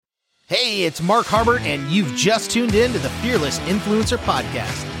Hey, it's Mark Harbert, and you've just tuned in to the Fearless Influencer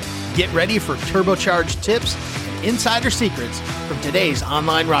Podcast. Get ready for turbocharged tips and insider secrets from today's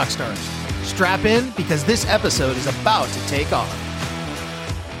online rock stars. Strap in because this episode is about to take off.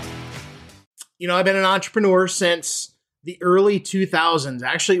 You know, I've been an entrepreneur since the early 2000s.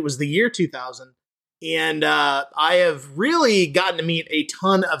 Actually, it was the year 2000. And I have really gotten to meet a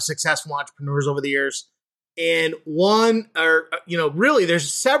ton of successful entrepreneurs over the years. And really,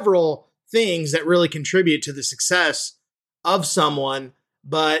 there's several things that really contribute to the success of someone.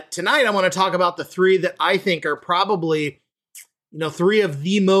 But tonight, I want to talk about the three that I think are probably, three of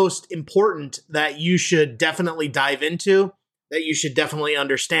the most important that you should definitely dive into, that you should definitely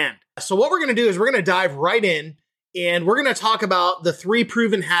understand. So what we're going to do is we're going to dive right in, and we're going to talk about the three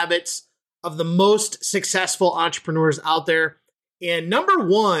proven habits of the most successful entrepreneurs out there. And number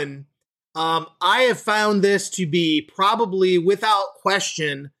one, I have found this to be probably without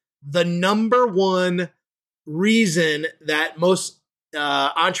question the number one reason that most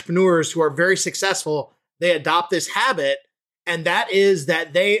entrepreneurs who are very successful, they adopt this habit, and that is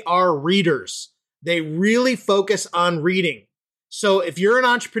that they are readers. They really focus on reading. So if you're an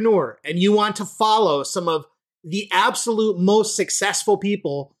entrepreneur and you want to follow some of the absolute most successful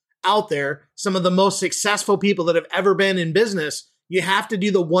people out there, some of the most successful people that have ever been in business, you have to do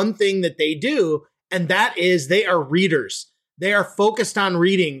the one thing that they do, and that is they are readers. They are focused on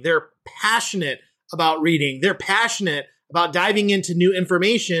reading. They're passionate about reading. They're passionate about diving into new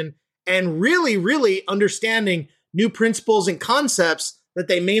information and really, really understanding new principles and concepts that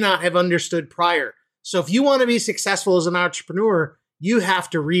they may not have understood prior. So if you want to be successful as an entrepreneur, you have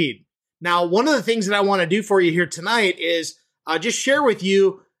to read. Now, one of the things that I want to do for you here tonight is just share with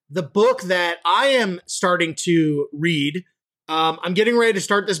you the book that I am starting to read. I'm getting ready to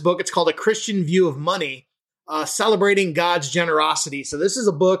start this book. It's called A Christian View of Money, Celebrating God's Generosity. So this is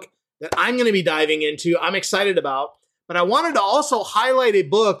a book that I'm going to be diving into. I'm excited about. But I wanted to also highlight a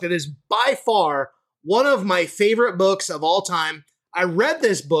book that is by far one of my favorite books of all time. I read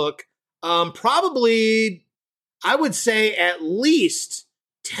this book probably, I would say at least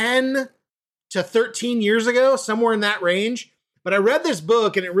 10 to 13 years ago, somewhere in that range. But I read this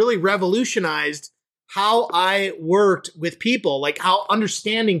book and it really revolutionized how I worked with people, like how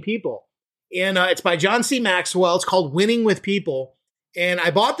understanding people. And it's by John C. Maxwell. It's called Winning with People. And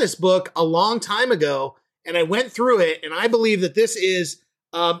I bought this book a long time ago and I went through it. And I believe that this is,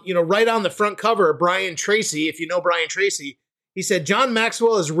 right on the front cover, Brian Tracy. If you know Brian Tracy, he said, John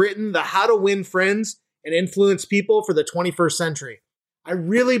Maxwell has written the How to Win Friends and Influence People for the 21st Century. I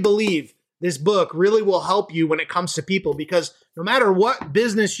really believe this book really will help you when it comes to people, because no matter what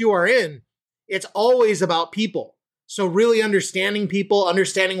business you are in, it's always about people. So really understanding people,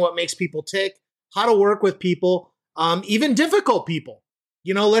 understanding what makes people tick, how to work with people, even difficult people.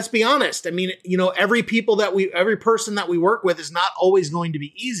 Let's be honest. I mean, every person that we work with is not always going to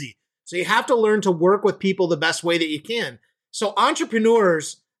be easy. So you have to learn to work with people the best way that you can. So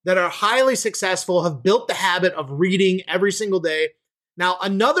entrepreneurs that are highly successful have built the habit of reading every single day. Now,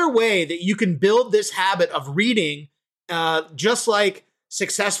 another way that you can build this habit of reading, just like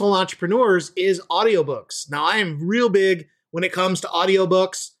successful entrepreneurs, is audiobooks. Now, I am real big when it comes to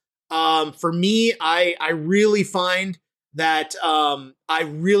audiobooks. For me, I really find that I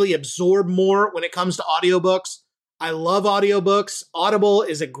really absorb more when it comes to audiobooks. I love audiobooks. Audible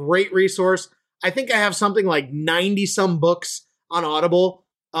is a great resource. I think I have something like 90 some books on Audible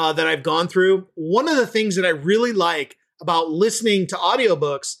that I've gone through. One of the things that I really like about listening to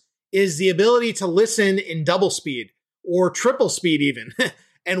audiobooks is the ability to listen in double speed or triple speed even.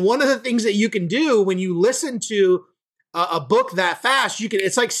 And one of the things that you can do when you listen to a book that fast,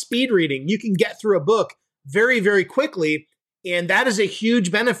 it's like speed reading. You can get through a book very, very quickly. And that is a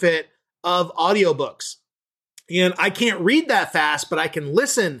huge benefit of audiobooks. And I can't read that fast, but I can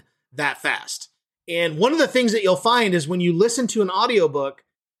listen that fast. And one of the things that you'll find is when you listen to an audiobook,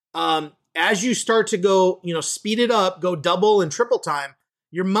 as you start to go, speed it up, go double and triple time,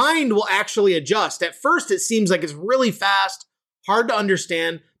 your mind will actually adjust. At first, it seems like it's really fast, hard to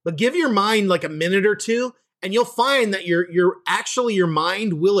understand, but give your mind like a minute or two, and you'll find that your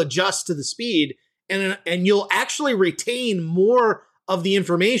mind will adjust to the speed, and you'll actually retain more of the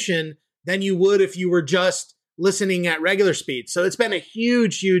information than you would if you were just listening at regular speed. So it's been a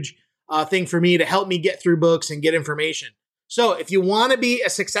huge, huge thing for me to help me get through books and get information. So if you want to be a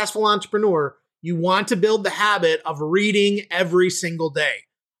successful entrepreneur, you want to build the habit of reading every single day.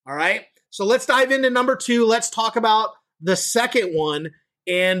 All right. So let's dive into number two. Let's talk about the second one.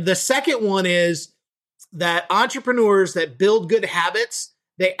 And the second one is that entrepreneurs that build good habits,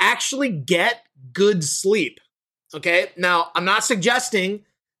 they actually get good sleep. Okay. Now, I'm not suggesting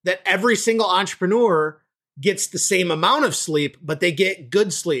that every single entrepreneur gets the same amount of sleep, but they get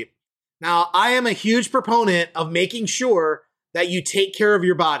good sleep. Now, I am a huge proponent of making sure that you take care of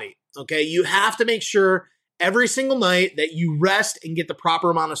your body. Okay. You have to make sure every single night that you rest and get the proper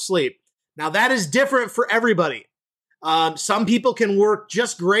amount of sleep. Now, that is different for everybody. Some people can work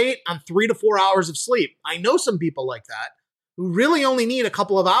just great on 3 to 4 hours of sleep. I know some people like that who really only need a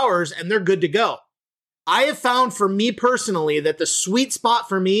couple of hours and they're good to go. I have found for me personally that the sweet spot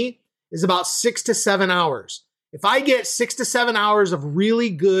for me is about 6 to 7 hours. If I get 6 to 7 hours of really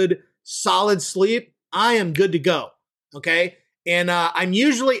good, solid sleep, I am good to go. Okay. And I'm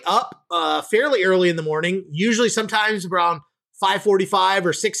usually up fairly early in the morning. Usually sometimes around 5:45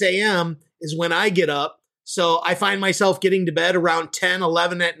 or 6 a.m. is when I get up. So I find myself getting to bed around 10,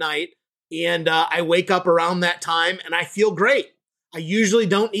 11 at night. And I wake up around that time and I feel great. I usually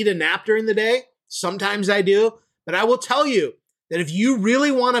don't need a nap during the day. Sometimes I do. But I will tell you that if you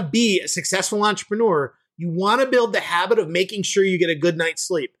really want to be a successful entrepreneur, you want to build the habit of making sure you get a good night's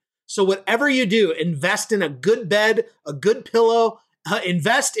sleep. So whatever you do, invest in a good bed, a good pillow,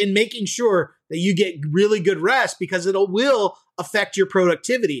 invest in making sure that you get really good rest because it will affect your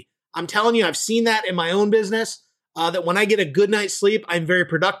productivity. I'm telling you, I've seen that in my own business, that when I get a good night's sleep, I'm very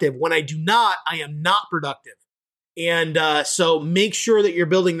productive. When I do not, I am not productive. And so make sure that you're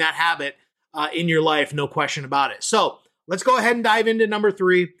building that habit in your life, no question about it. So let's go ahead and dive into number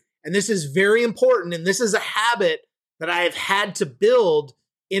 3. And this is very important. And this is a habit that I have had to build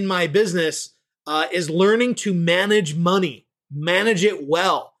in my business, is learning to manage money, manage it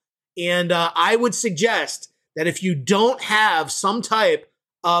well. And I would suggest that if you don't have some type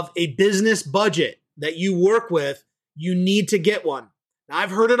of a business budget that you work with, you need to get one. Now,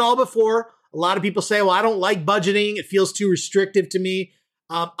 I've heard it all before. A lot of people say, well, I don't like budgeting. It feels too restrictive to me.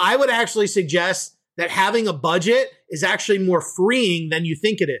 I would actually suggest that having a budget is actually more freeing than you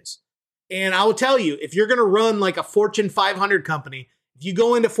think it is. And I will tell you, if you're going to run like a Fortune 500 company, if you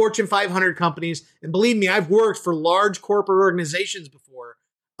go into Fortune 500 companies, and believe me, I've worked for large corporate organizations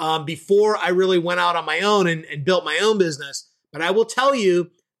before I really went out on my own and built my own business. But I will tell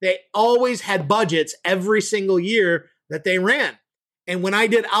you, they always had budgets every single year that they ran. And when I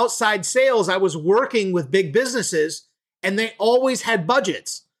did outside sales, I was working with big businesses and they always had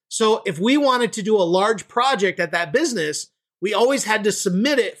budgets. So if we wanted to do a large project at that business, we always had to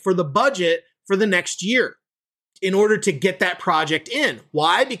submit it for the budget for the next year in order to get that project in.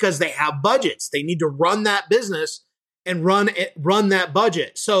 Why? Because they have budgets. They need to run that business and run that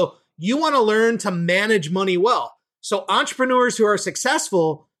budget. So you want to learn to manage money well. So entrepreneurs who are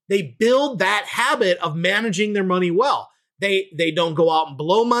successful, they build that habit of managing their money well. They don't go out and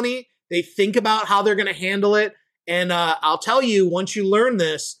blow money. They think about how they're going to handle it. And I'll tell you, once you learn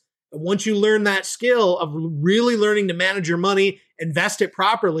this, once you learn that skill of really learning to manage your money, invest it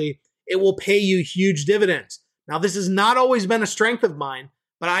properly, it will pay you huge dividends. Now, this has not always been a strength of mine,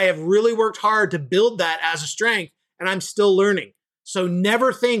 but I have really worked hard to build that as a strength, and I'm still learning. So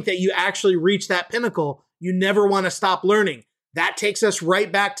never think that you actually reach that pinnacle. You never want to stop learning. That takes us right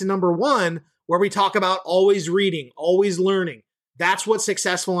back to number 1, where we talk about always reading, always learning. That's what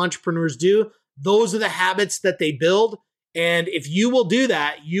successful entrepreneurs do. Those are the habits that they build. And if you will do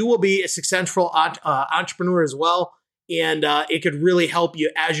that, you will be a successful entrepreneur as well. And it could really help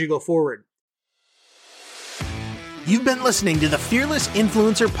you as you go forward. You've been listening to the Fearless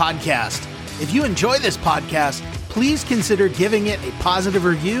Influencer Podcast. If you enjoy this podcast, please consider giving it a positive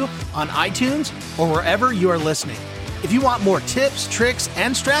review on iTunes or wherever you are listening. If you want more tips, tricks,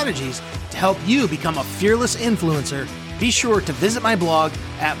 and strategies to help you become a fearless influencer, be sure to visit my blog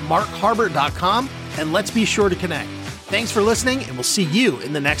at markharbert.com and let's be sure to connect. Thanks for listening, and we'll see you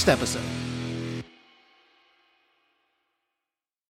in the next episode.